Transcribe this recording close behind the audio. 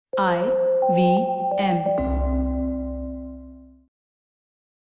IVM.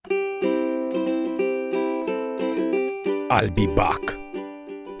 I'll be back.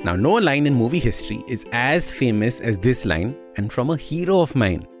 Now, no line in movie history is as famous as this line, and from a hero of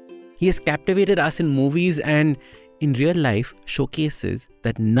mine. He has captivated us in movies and in real life showcases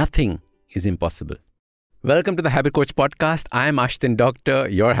that nothing is impossible. Welcome to the Habit Coach podcast. I'm Ashton Doctor,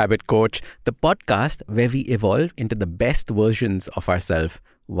 your habit coach, the podcast where we evolve into the best versions of ourselves,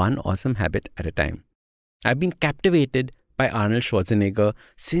 one awesome habit at a time. I've been captivated by Arnold Schwarzenegger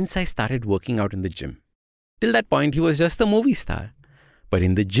since I started working out in the gym. Till that point, he was just a movie star. But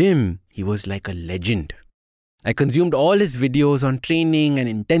in the gym, he was like a legend. I consumed all his videos on training and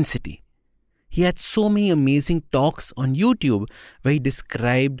intensity. He had so many amazing talks on YouTube where he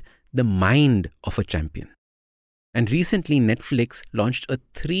described the mind of a champion. And recently, Netflix launched a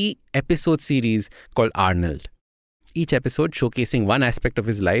 3-episode series called Arnold. Each episode showcasing one aspect of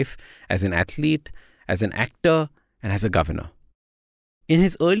his life as an athlete, as an actor, and as a governor. In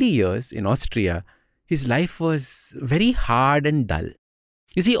his early years in Austria, his life was very hard and dull.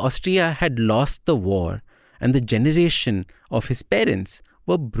 You see, Austria had lost the war, and the generation of his parents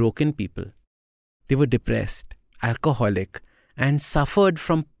were broken people. They were depressed, alcoholic, and suffered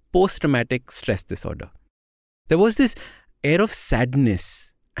from post-traumatic stress disorder. There was this air of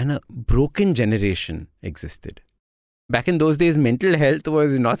sadness, and a broken generation existed. Back in those days, mental health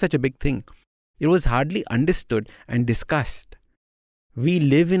was not such a big thing. It was hardly understood and discussed. We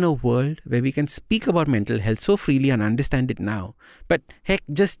live in a world where we can speak about mental health so freely and understand it now. But heck,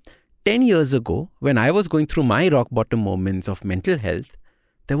 just 10 years ago, when I was going through my rock bottom moments of mental health,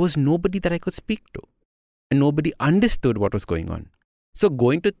 there was nobody that I could speak to. And nobody understood what was going on. So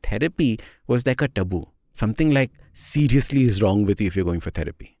going to therapy was like a taboo. Something like seriously is wrong with you if you're going for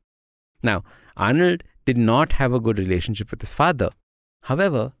therapy. Now, Arnold did not have a good relationship with his father.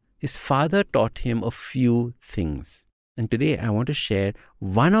 However, his father taught him a few things. And today I want to share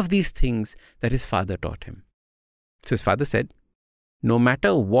one of these things that his father taught him. So his father said, no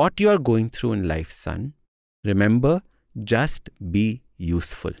matter what you are going through in life, son, remember, just be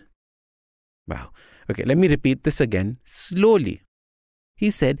useful. Wow. Okay, let me repeat this again slowly. He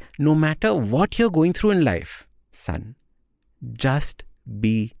said, no matter what you're going through in life, son, just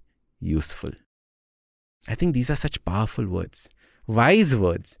be useful. I think these are such powerful words, wise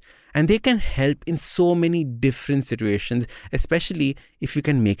words. And they can help in so many different situations, especially if you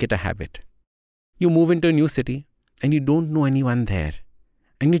can make it a habit. You move into a new city and you don't know anyone there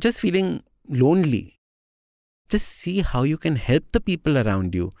and you're just feeling lonely. Just see how you can help the people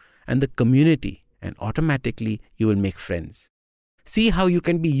around you and the community, and automatically you will make friends. See how you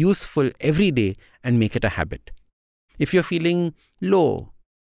can be useful every day and make it a habit. If you're feeling low,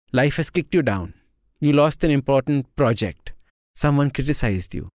 life has kicked you down, you lost an important project, someone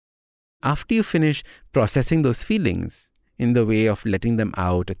criticized you. After you finish processing those feelings in the way of letting them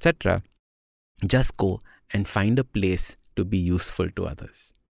out, etc., just go and find a place to be useful to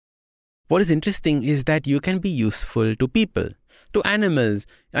others. What is interesting is that you can be useful to people, to animals,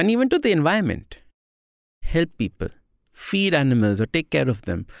 and even to the environment. Help people, feed animals or take care of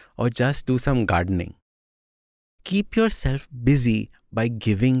them, or just do some gardening. Keep yourself busy by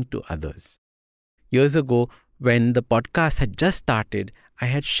giving to others. Years ago, when the podcast had just started, I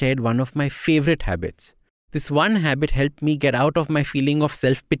had shared one of my favorite habits. This one habit helped me get out of my feeling of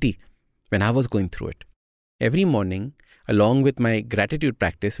self-pity when I was going through it. Every morning, along with my gratitude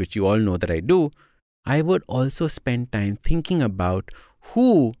practice, which you all know that I do, I would also spend time thinking about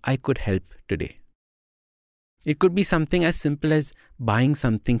who I could help today. It could be something as simple as buying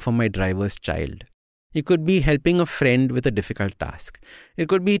something for my driver's child. It could be helping a friend with a difficult task. It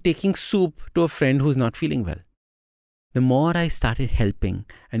could be taking soup to a friend who's not feeling well. The more I started helping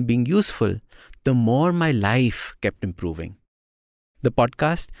and being useful, the more my life kept improving. The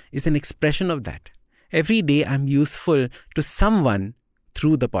podcast is an expression of that. Every day I'm useful to someone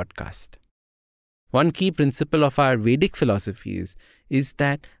through the podcast. One key principle of our Vedic philosophies is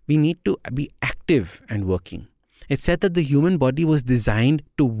that we need to be active and working. It's said that the human body was designed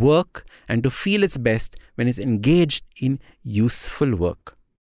to work and to feel its best when it's engaged in useful work.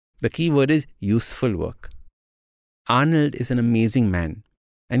 The key word is useful work. Arnold is an amazing man,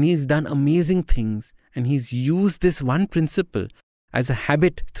 and he's done amazing things, and he's used this one principle as a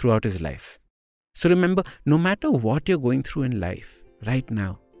habit throughout his life. So remember, no matter what you're going through in life right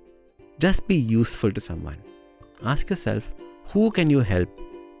now, just be useful to someone. Ask yourself, who can you help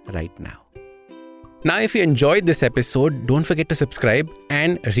right now? Now, if you enjoyed this episode, don't forget to subscribe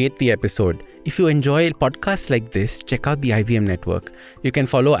and rate the episode. If you enjoy podcasts like this, check out the IVM network. You can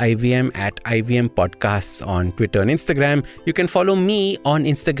follow IVM at IVM Podcasts on Twitter and Instagram. You can follow me on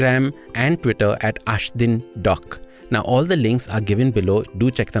Instagram and Twitter at AshdinDoc. Now, all the links are given below. Do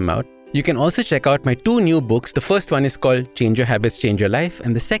check them out. You can also check out my 2 new books. The first one is called Change Your Habits, Change Your Life.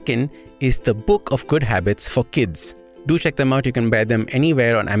 And the second is The Book of Good Habits for Kids. Do check them out. You can buy them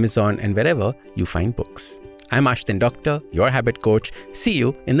anywhere on Amazon and wherever you find books. I'm Ashdin Doctor, your habit coach. See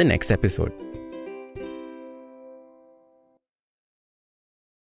you in the next episode.